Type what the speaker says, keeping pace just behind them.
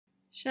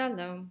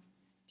Shalom.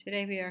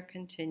 Today we are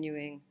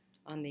continuing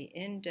on the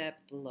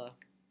in-depth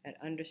look at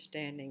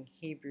understanding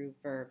Hebrew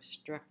verb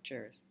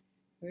structures.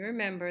 We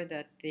remember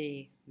that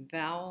the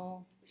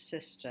vowel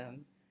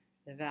system,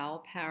 the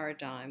vowel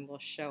paradigm, will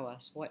show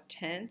us what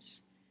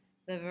tense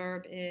the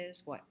verb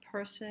is, what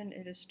person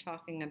it is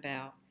talking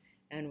about,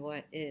 and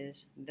what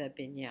is the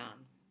binyan.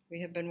 We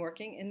have been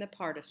working in the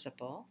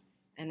participle,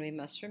 and we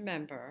must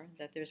remember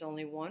that there's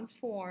only one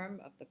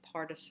form of the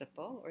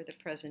participle, or the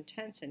present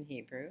tense in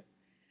Hebrew,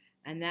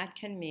 and that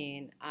can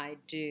mean I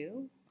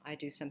do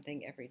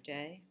something every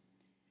day.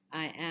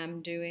 I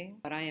am doing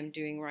what I am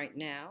doing right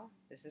now.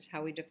 This is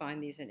how we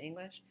define these in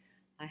English.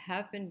 I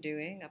have been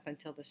doing up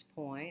until this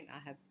point.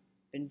 I have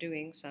been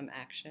doing some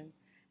action.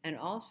 And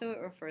also it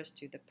refers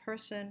to the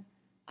person.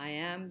 I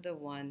am the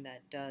one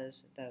that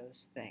does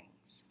those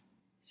things.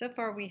 So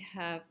far we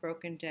have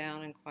broken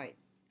down in quite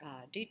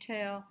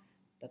detail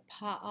the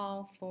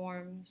Piel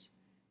forms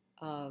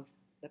of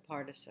the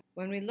participle.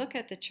 When we look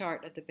at the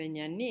chart of the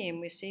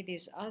binyanim, we see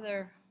these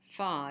other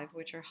 5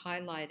 which are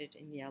highlighted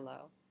in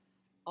yellow.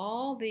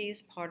 All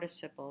these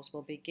participles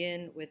will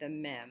begin with a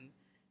mem.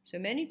 So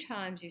many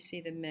times you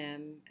see the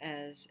mem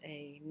as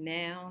a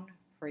noun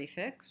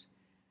prefix.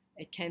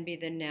 It can be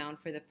the noun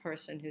for the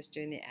person who's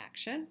doing the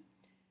action,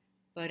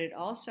 but it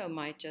also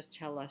might just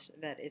tell us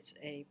that it's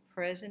a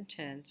present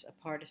tense, a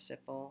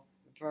participle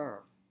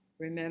verb.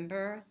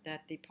 Remember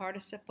that the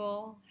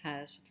participle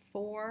has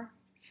 4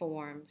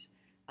 forms: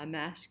 a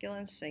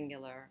masculine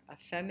singular, a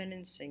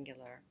feminine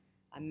singular,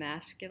 a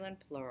masculine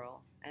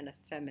plural, and a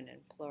feminine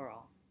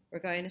plural. We're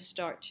going to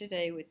start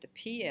today with the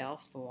Piel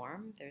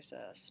form. There's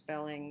a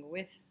spelling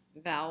with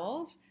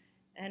vowels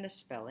and a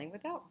spelling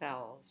without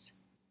vowels.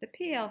 The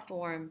Piel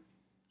form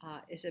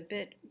is a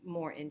bit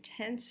more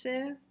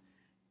intensive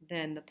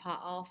than the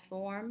Piel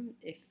form.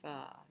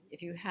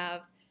 If you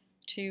have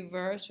 2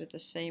 verbs with the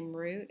same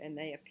root and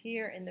they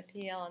appear in the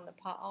Piel and the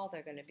Piel,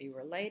 they're going to be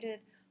related.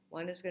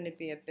 One is going to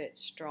be a bit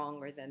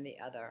stronger than the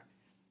other.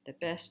 The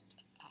best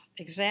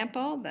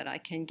example that I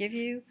can give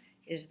you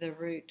is the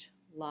root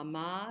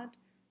lamad,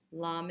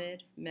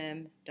 lamed,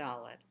 mem,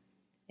 daled.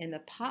 In the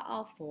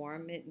Piel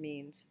form, it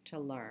means to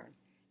learn.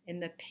 In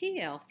the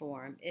Piel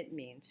form, it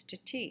means to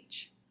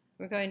teach.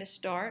 We're going to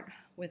start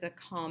with a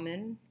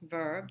common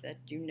verb that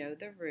you know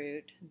the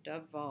root,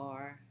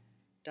 davar,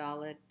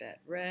 daled, bet,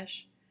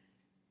 resh.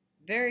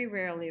 Very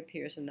rarely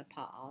appears in the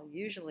Piel,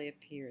 usually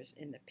appears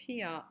in the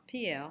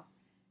Piel,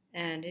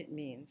 and it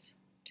means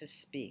to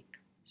speak.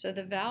 So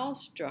the vowel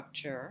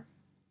structure,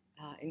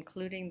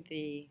 including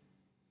the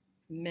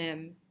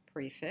mem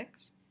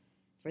prefix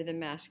for the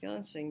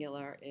masculine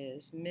singular,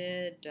 is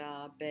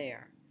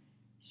midaber.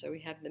 So we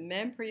have the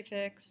mem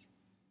prefix,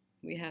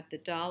 we have the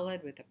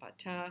daled with the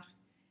patach,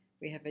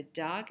 we have a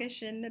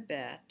dagesh in the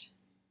bet,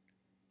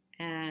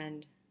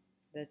 and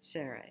the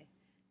tsere.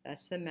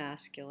 That's the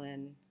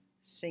masculine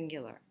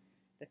singular.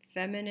 The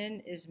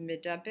feminine is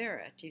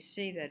midaberet. You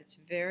see that it's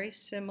very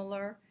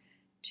similar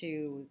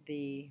to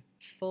the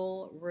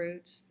full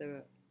roots,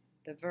 the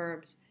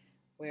verbs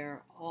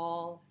where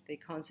all the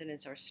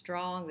consonants are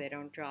strong, they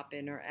don't drop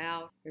in or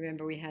out.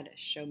 Remember we had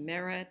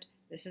shomeret.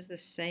 This is the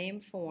same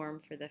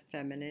form for the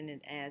feminine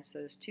and adds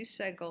those 2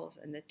 segals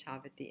and the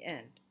tav at the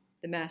end.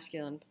 The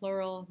masculine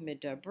plural,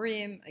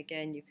 midabrim,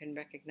 again you can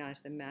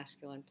recognize the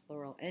masculine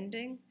plural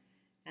ending,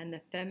 and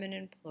the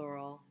feminine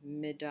plural,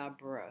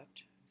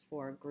 midabrot,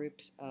 for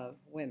groups of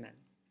women.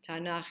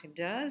 Tanakh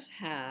does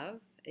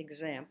have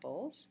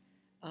examples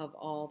of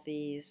all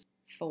these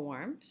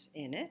forms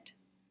in it.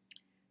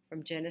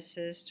 From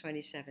Genesis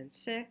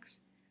 27:6,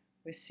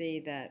 we see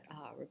that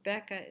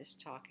Rebecca is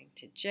talking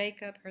to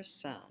Jacob, her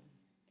son,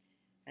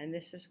 and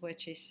this is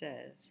what she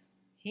says: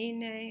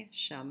 Hine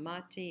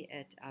shamati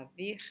et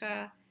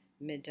avicha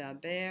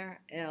midaber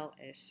el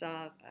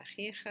Esav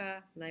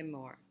achicha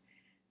lemor.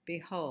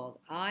 Behold,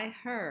 I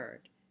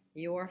heard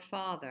your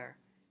father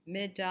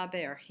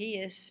midaber, he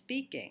is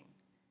speaking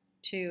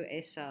to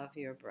Esav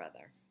your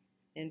brother.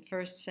 In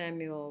 1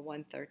 Samuel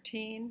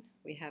 1:13,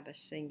 we have a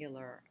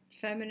singular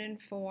feminine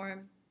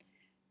form.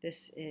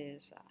 This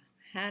is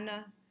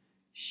Hannah.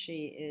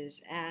 She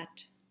is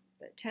at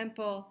the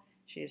temple.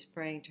 She is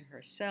praying to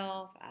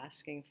herself,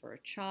 asking for a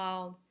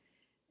child.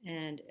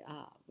 And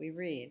we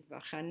read,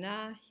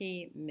 V'chana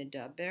hi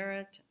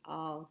midaberet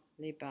al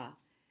liba.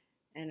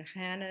 And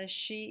Hannah,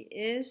 she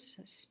is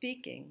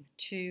speaking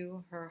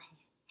to her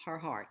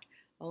heart.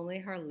 Only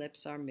her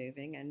lips are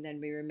moving. And then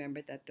we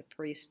remember that the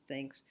priest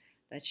thinks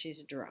that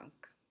she's drunk.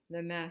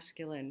 The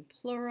masculine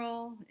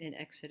plural in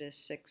Exodus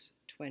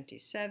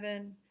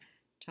 6:27,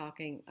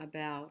 talking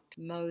about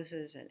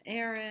Moses and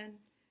Aaron,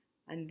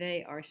 and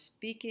they are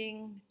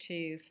speaking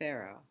to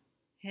Pharaoh.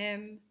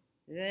 Hem,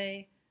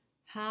 they,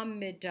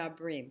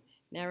 hamidabrim.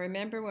 Now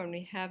remember, when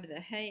we have the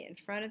hey in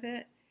front of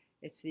it,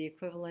 it's the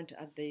equivalent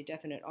of the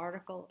definite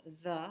article,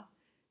 the.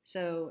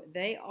 So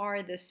they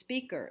are the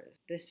speakers.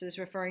 This is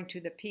referring to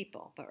the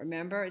people. But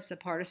remember, it's a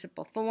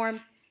participle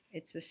form.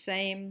 It's the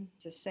same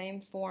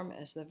form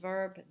as the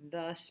verb,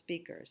 the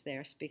speakers. They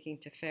are speaking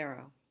to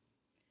Pharaoh.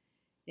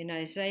 In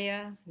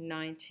Isaiah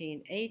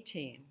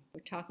 19:18, we're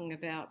talking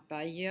about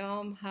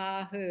Bayom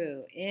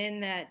Hahu, in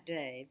that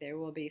day there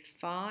will be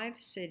 5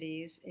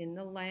 cities in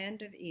the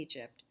land of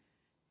Egypt,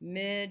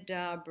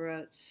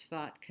 Midabrot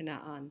Sfat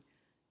Canaan.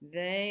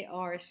 They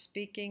are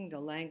speaking the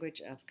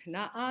language of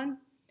Canaan.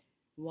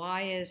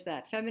 Why is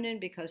that feminine?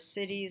 Because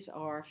cities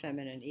are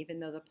feminine, even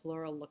though the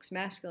plural looks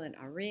masculine,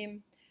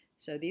 arim.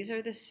 So these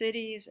are the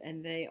cities,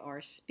 and they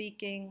are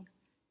speaking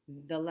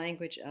the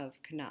language of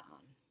Canaan.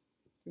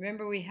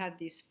 Remember, we have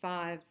these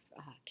 5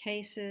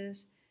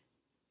 cases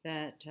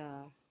that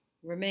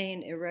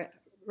remain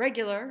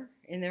irregular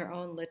in their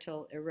own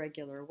little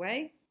irregular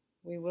way.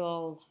 We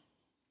will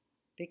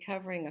be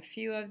covering a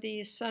few of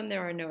these. Some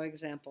there are no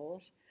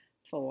examples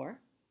for.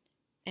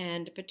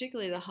 And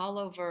particularly the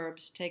hollow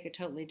verbs take a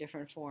totally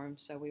different form,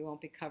 so we won't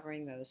be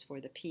covering those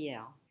for the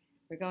Piel.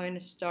 We're going to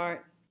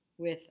start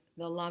with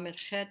the lamed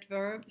chet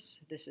verbs.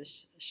 This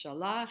is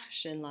shalach,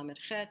 shin lamed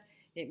chet.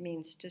 It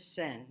means to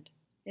send.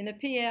 In the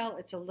Piel,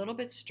 it's a little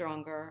bit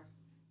stronger,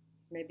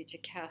 maybe to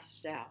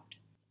cast out.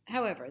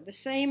 However, the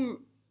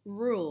same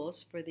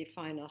rules for the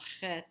final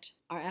chet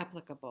are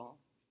applicable.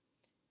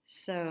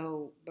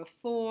 So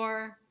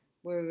before,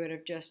 we would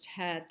have just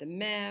had the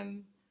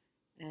mem,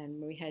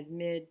 and we had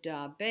mid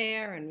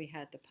bear, and we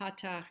had the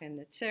patach and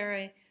the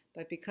tzere,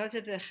 but because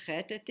of the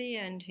chet at the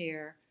end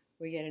here,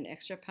 we get an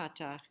extra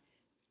patach.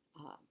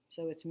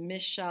 So it's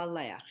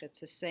mishalech.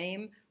 It's the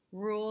same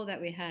rule that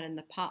we had in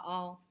the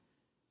pa'al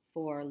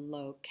for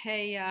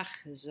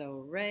lokeach,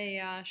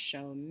 zoreya,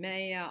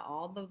 shomeya,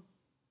 all the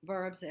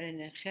verbs that are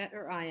in chet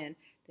or ayin,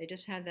 they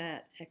just have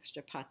that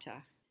extra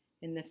patach.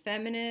 In the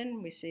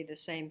feminine, we see the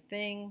same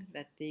thing,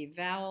 that the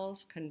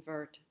vowels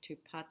convert to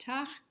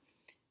patach.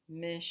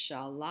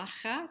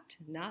 Mishalachat,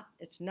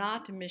 it's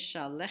not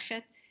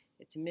mishalechet,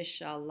 it's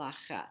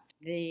mishalachat.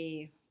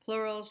 The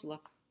plurals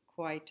look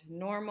quite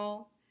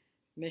normal,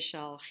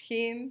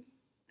 mishalchim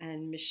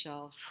and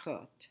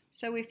mishalchot.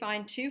 So we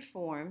find 2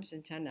 forms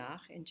in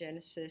Tanakh in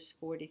Genesis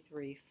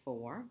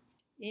 43:4.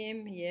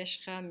 Im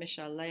yeshcha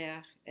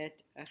mishaleach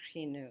et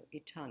achinu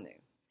itanu.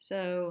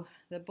 So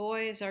the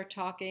boys are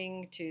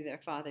talking to their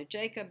father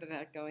Jacob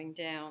about going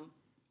down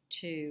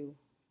to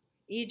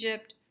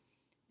Egypt,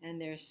 and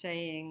they're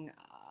saying,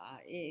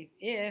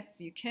 if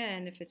you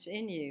can, if it's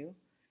in you,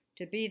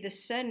 to be the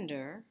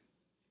sender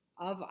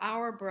of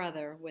our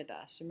brother with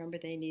us. Remember,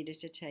 they needed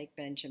to take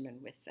Benjamin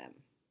with them.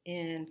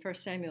 In 1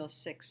 Samuel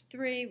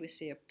 6:3, we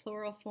see a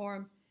plural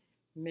form,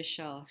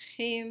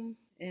 mishalchim.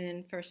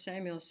 In 1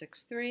 Samuel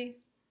 6:3,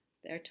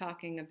 they're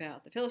talking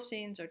about, the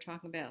Philistines are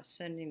talking about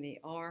sending the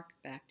ark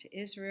back to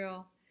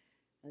Israel.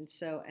 And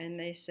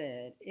they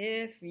said,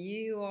 if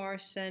you are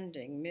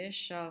sending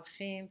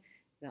mishalchim,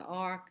 the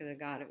ark, the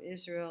God of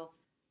Israel,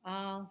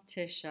 al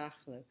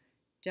tishachlu,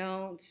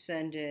 don't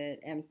send it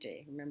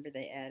empty. Remember,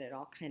 they added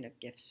all kind of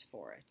gifts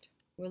for it.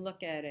 We'll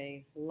look at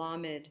a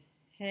lamed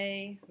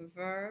hey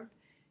verb,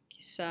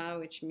 kisa,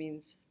 which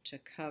means to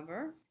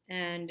cover.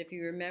 And if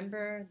you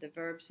remember the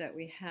verbs that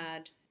we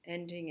had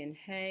ending in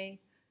hey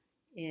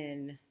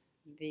in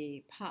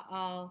the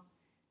pa'al,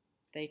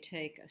 they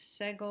take a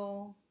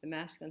segol. The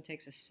masculine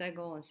takes a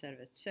segol instead of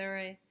a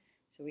tzere.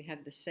 So we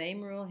have the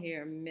same rule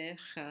here,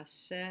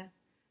 mechaseh.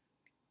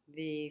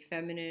 The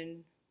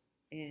feminine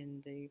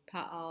in the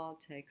pa'al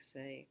takes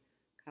a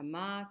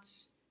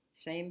kamatz.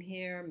 Same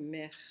here,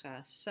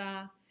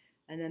 mechasa.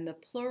 And then the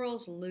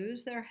plurals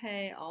lose their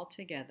hey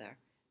altogether,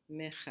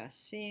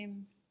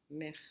 mechasim,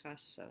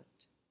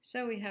 mechasot.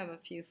 So we have a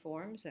few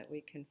forms that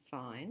we can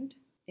find.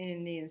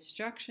 In the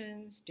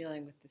instructions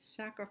dealing with the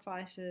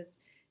sacrifices,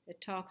 it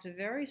talks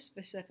very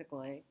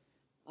specifically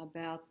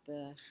about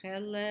the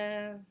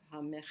chelev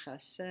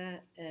hamechaseh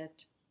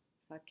et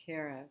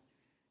hakerev.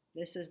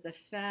 This is the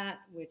fat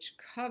which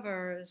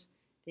covers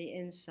the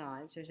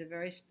insides. There's a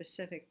very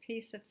specific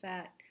piece of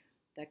fat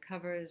that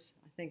covers,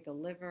 I think, the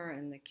liver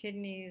and the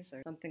kidneys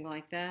or something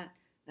like that.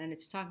 And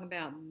it's talking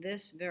about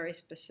this very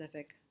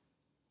specific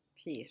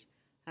piece.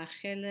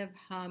 Hachelev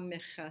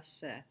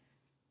hamechaseh,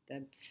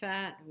 the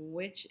fat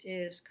which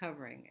is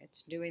covering.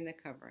 It's doing the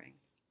covering.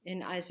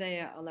 In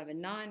Isaiah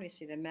 11:9, we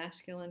see the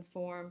masculine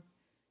form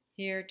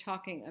here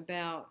talking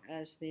about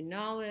as the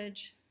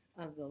knowledge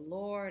of the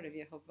Lord, of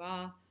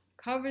Yehovah,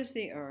 covers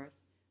the earth,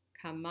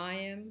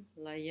 kamayim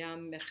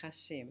layam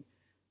mechasim.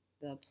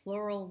 The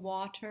plural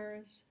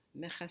waters,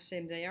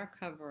 mechasim, they are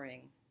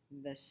covering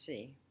the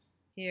sea.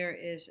 Here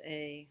is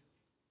a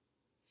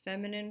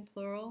feminine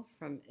plural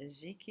from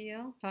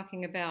Ezekiel,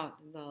 talking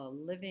about the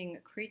living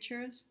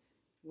creatures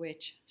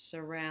which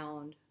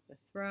surround the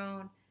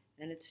throne,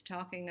 and it's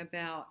talking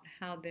about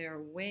how their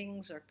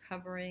wings are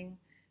covering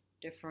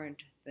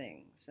different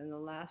things. And the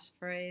last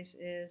phrase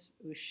is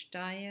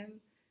Ushtayim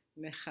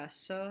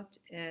mechasot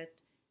et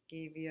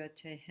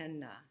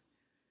givyotehenna.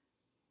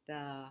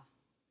 The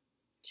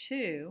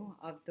 2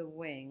 of the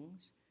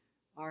wings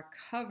are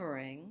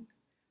covering.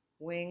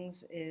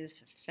 Wings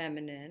is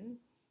feminine,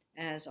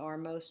 as are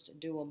most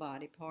dual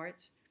body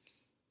parts.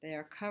 They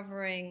are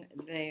covering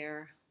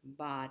their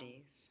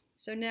bodies.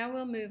 So now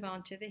we'll move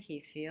on to the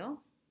hiphil.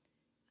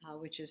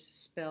 which is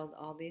spelled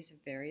all these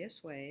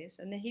various ways.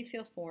 And the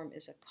hiphil form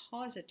is a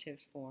causative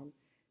form.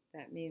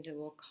 That means it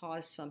will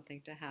cause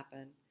something to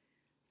happen.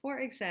 For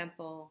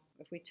example,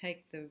 if we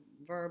take the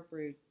verb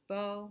root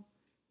bo,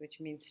 which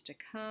means to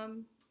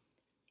come,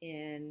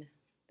 in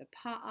the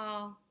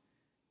pa'al,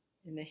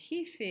 in the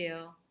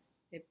hiphil,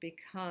 it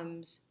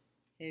becomes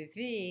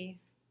hevi,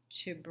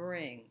 to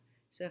bring.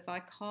 So if I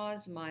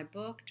cause my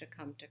book to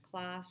come to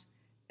class,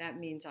 that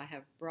means I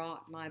have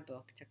brought my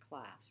book to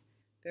class.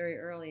 Very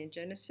early in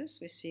Genesis,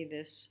 we see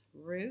this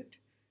root,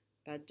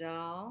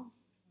 badal,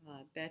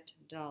 bet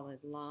dalid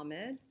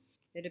lamed.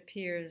 It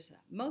appears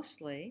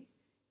mostly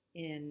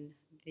in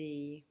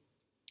the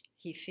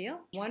hiphil.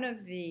 One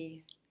of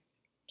the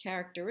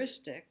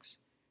characteristics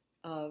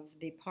of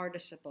the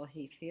participle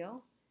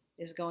hiphil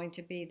is going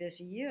to be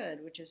this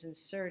yud, which is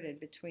inserted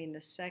between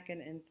the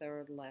second and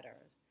third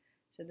letters.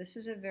 So this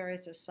is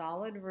it's a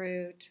solid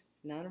root.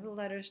 None of the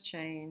letters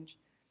change.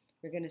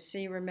 We're going to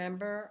see,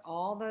 remember,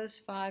 all those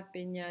 5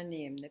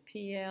 binyanim, the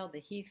Piel,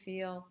 the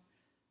hiphil,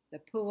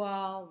 the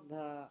pual,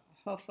 the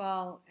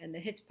hofal, and the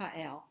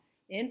hitpael.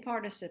 In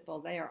participle,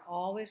 they are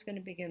always going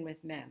to begin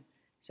with mem.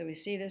 So we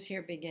see this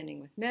here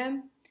beginning with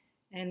mem,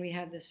 and we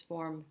have this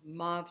form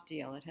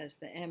mavdil. It has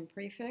the m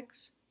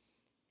prefix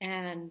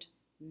and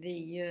the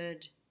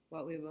yud,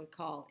 what we would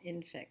call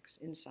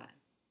infix, inside.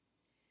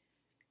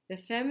 The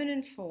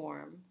feminine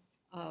form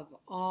of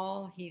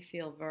all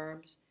hiphil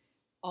verbs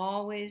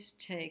always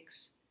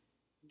takes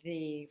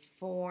the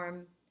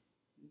form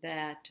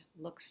that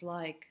looks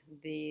like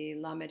the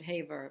lamed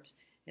hey verbs.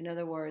 In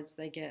other words,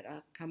 they get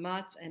a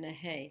kamatz and a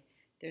hey.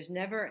 There's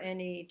never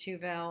any 2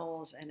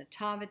 vowels and a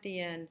tav at the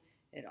end.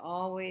 It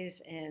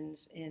always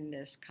ends in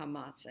this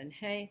kamatz and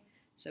hey.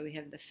 So we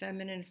have the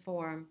feminine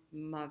form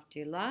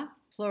mavdila.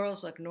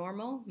 Plurals look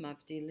normal,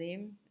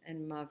 mavdilim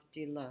and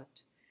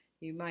mavdilot.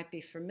 You might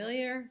be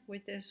familiar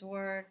with this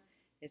word.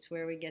 It's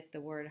where we get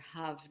the word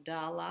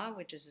havdalah,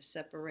 which is a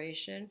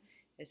separation.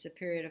 It's a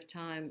period of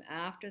time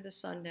after the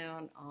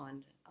sundown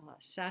on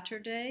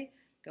Saturday,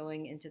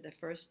 going into the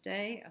first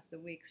day of the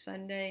week,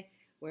 Sunday,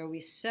 where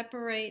we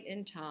separate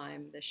in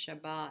time the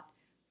Shabbat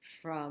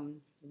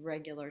from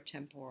regular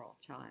temporal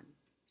time.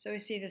 So we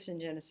see this in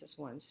Genesis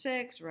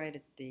 1:6, right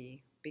at the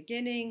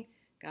beginning.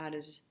 God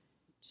is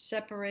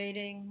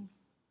separating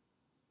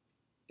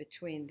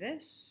between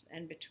this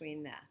and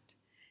between that.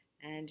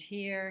 And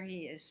here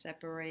he is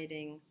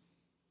separating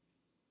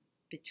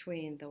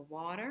between the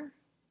water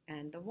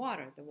and the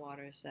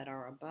waters that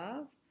are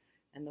above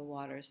and the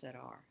waters that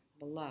are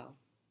below.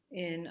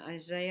 In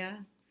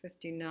Isaiah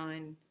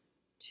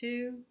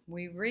 59:2,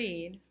 we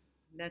read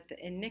that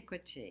the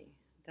iniquity,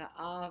 the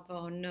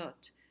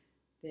avonot,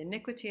 the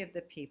iniquity of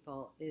the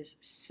people is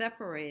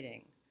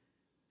separating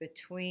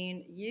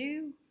between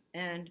you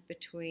and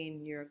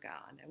between your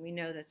God. And we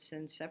know that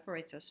sin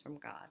separates us from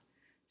God.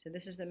 So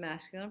this is the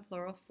masculine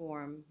plural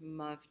form,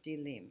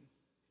 mavdilim.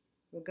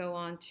 We'll go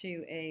on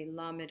to a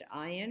lamed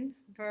ayin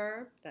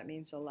verb. That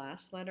means the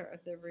last letter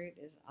of the root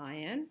is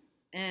ayin.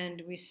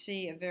 And we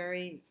see a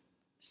very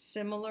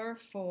similar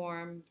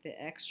form,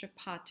 the extra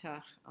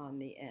patach on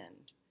the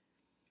end.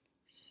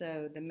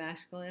 So the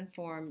masculine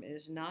form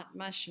is not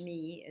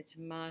mashmi, it's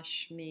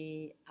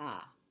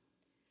mashmi'ah.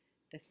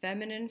 The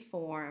feminine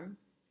form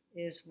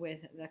is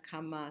with the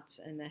kamatz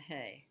and the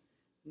hey,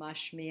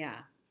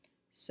 mashmi'ah.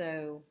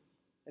 So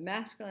the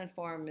masculine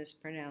form is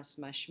pronounced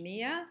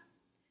mashmi'ah,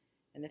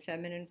 and the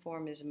feminine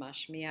form is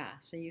mashmi'ah.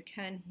 So you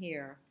can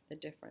hear the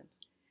difference.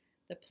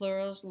 The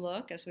plurals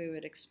look as we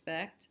would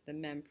expect, the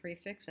mem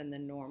prefix and the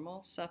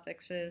normal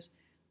suffixes,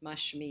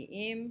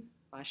 mashmi'im,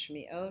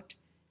 mashmi'ot,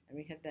 and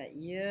we have that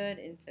yud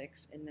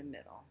infix in the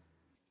middle.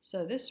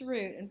 So this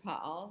root in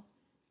pa'al,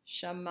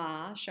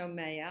 shama,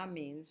 shomeya,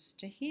 means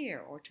to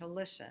hear or to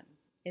listen.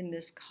 In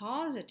this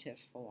causative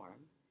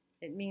form,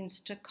 it means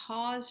to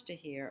cause to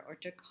hear or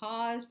to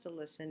cause to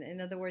listen.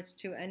 In other words,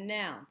 to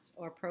announce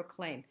or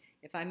proclaim.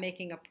 If I'm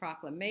making a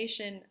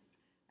proclamation,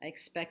 I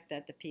expect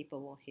that the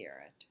people will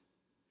hear it.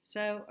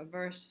 So a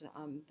verse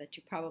that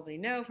you probably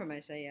know from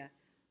Isaiah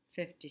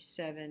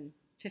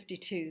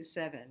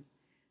 52:7.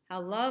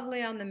 How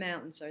lovely on the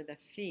mountains are the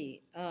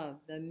feet of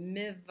the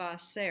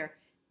mivaser.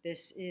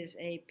 This is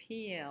a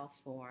Piel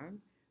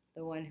form,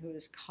 the one who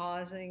is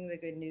causing the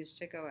good news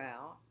to go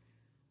out.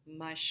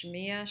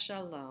 Mashmiya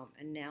shalom,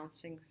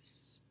 announcing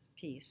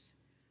peace.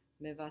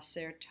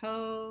 Mivaser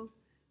tov,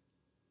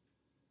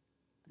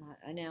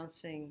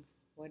 announcing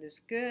what is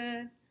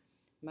good.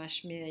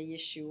 Mashmiya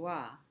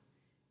Yeshua,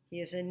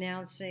 he is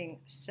announcing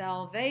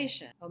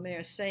salvation.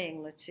 Omer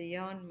saying,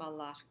 Letzion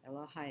malach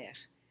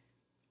Elohayech.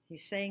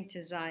 He's saying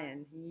to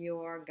Zion,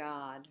 your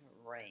God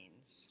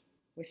reigns.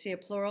 We see a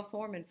plural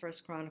form in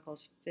 1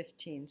 Chronicles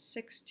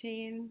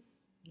 15:16.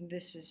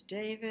 This is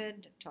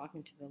David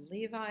talking to the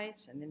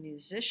Levites and the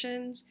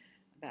musicians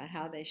about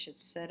how they should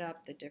set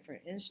up the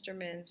different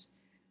instruments.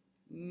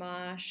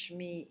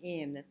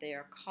 Mashmi'im, that they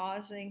are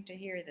causing to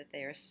hear, that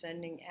they are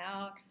sending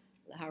out.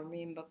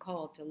 Harim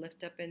bakol, to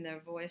lift up in their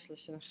voice.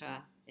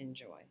 L'simcha, in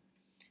joy.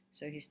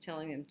 So he's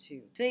telling them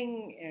to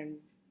sing and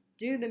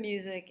do the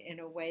music in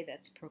a way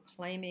that's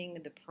proclaiming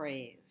the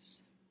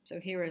praise. So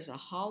here is a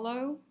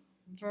hollow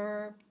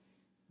verb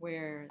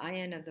where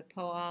ayin of the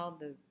poal,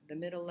 the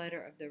middle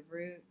letter of the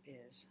root,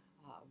 is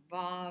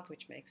vav,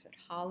 which makes it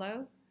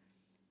hollow.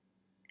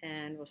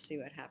 And we'll see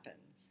what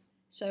happens.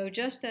 So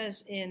just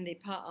as in the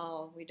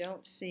pa'al, we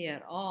don't see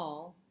at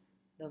all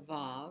the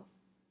vav,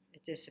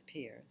 it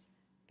disappears.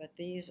 But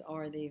these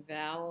are the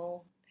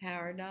vowel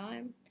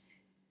paradigm.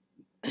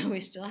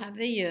 We still have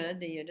the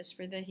yud is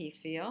for the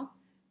hiphil,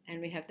 and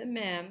we have the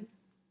mem,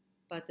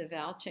 but the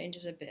vowel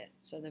changes a bit.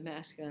 So the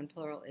masculine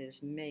plural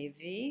is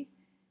mevi,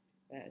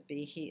 that would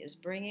be he is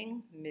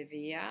bringing,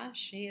 miviyah,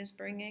 she is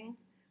bringing,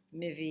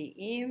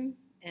 mivi'im,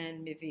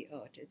 and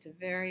mivi'ot. It's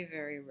very,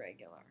 very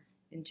regular.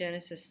 In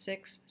Genesis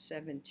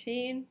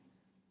 6:17,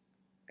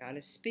 God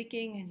is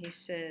speaking, and he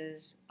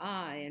says,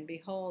 I, and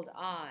behold,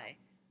 I,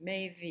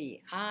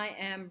 mevi, I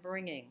am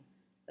bringing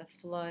the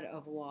flood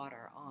of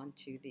water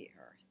onto the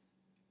earth.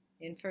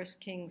 In 1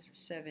 Kings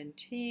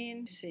 17,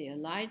 we see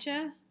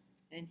Elijah,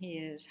 and he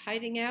is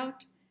hiding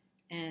out,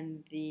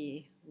 and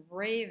the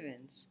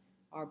ravens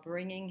are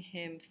bringing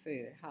him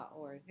food.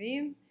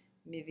 Ha'orvim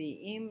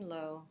mivi'im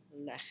lo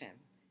lechem.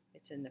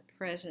 It's in the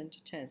present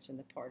tense, in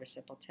the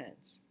participle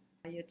tense.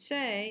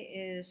 Yotzei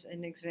is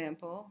an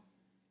example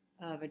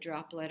of a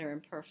drop letter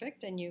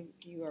imperfect, and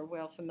you are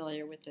well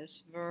familiar with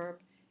this verb.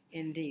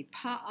 In the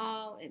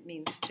pa'al, it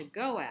means to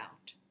go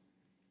out.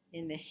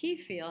 In the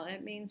hiphil,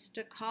 it means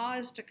to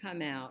cause to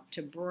come out,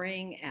 to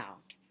bring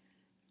out.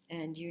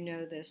 And you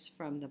know this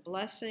from the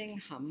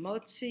blessing,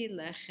 hamotzi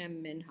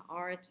lechem min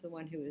haaretz, the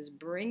one who is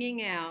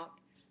bringing out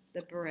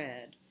the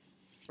bread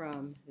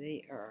from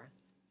the earth.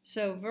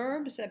 So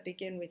verbs that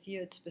begin with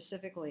yud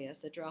specifically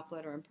as the drop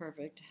letter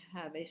imperfect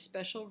have a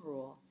special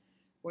rule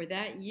where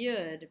that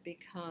yud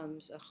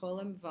becomes a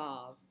cholim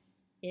vav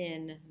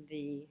in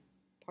the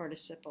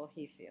participle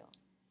hiphil.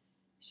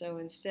 So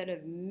instead of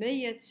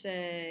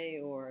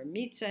miyetze or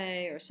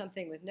mitze or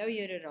something with no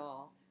yud at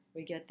all,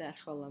 we get that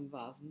cholim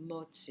vav,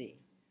 motzi.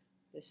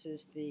 This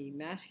is the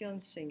masculine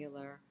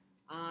singular,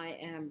 I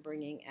am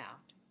bringing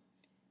out.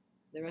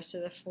 The rest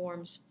of the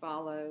forms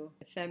follow.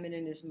 The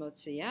feminine is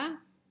motziyah,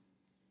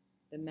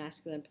 the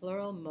masculine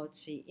plural,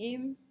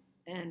 motzi'im,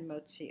 and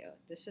motzi'ot.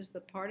 This is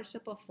the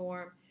participle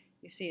form.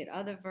 You see it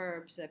other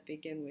verbs that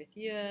begin with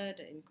yud,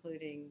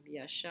 including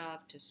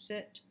yashav, to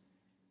sit,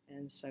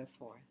 and so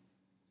forth.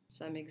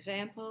 Some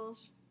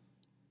examples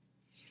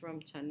from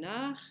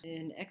Tanakh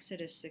in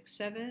Exodus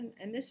 6:7,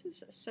 and this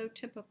is so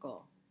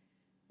typical.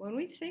 When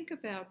we think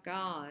about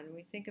God,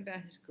 we think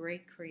about his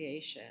great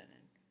creation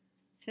and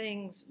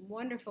things,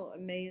 wonderful,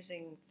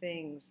 amazing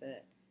things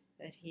that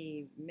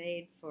he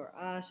made for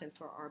us and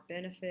for our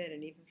benefit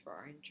and even for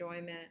our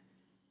enjoyment,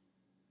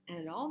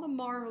 and all the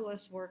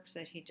marvelous works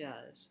that he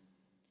does.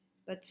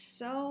 But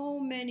so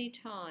many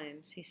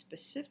times he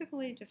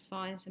specifically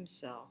defines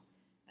himself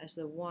as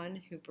the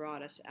one who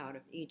brought us out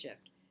of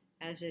Egypt,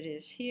 as it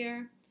is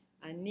here,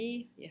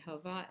 Ani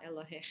Yehovah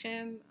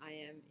Elohechem, I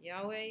am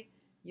Yahweh,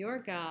 your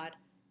God,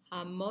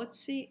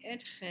 Hamotzi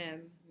etchem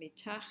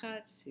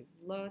mitachat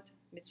sivlot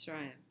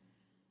Mitzrayim.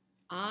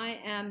 I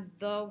am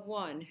the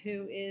one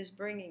who is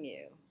bringing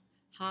you.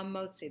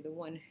 Hamotzi, the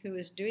one who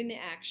is doing the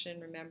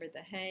action. Remember,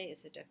 the he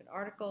is a definite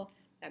article.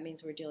 That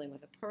means we're dealing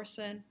with a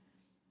person.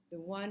 The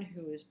one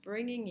who is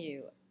bringing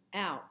you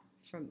out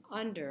from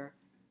under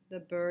the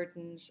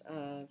burdens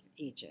of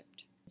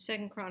Egypt.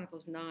 2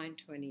 Chronicles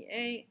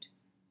 9:28,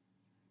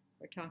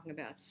 we're talking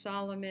about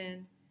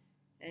Solomon,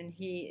 and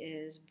he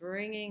is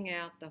bringing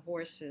out the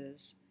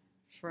horses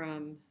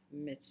from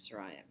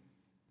Mitzrayim.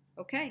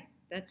 Okay,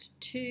 that's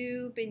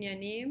 2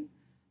 binyanim.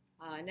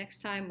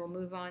 Next time we'll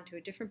move on to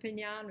a different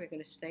binyan. We're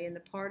going to stay in the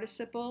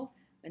participle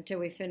until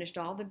we finished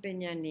all the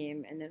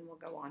binyanim, and then we'll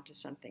go on to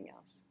something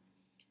else.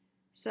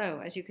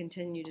 So, as you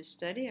continue to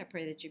study, I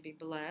pray that you be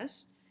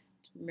blessed.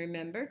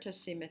 Remember,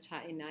 tasim et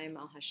ha'inayim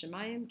al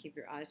hashemayim, keep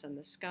your eyes on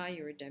the sky,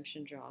 your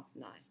redemption draweth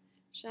nigh.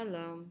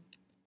 Shalom.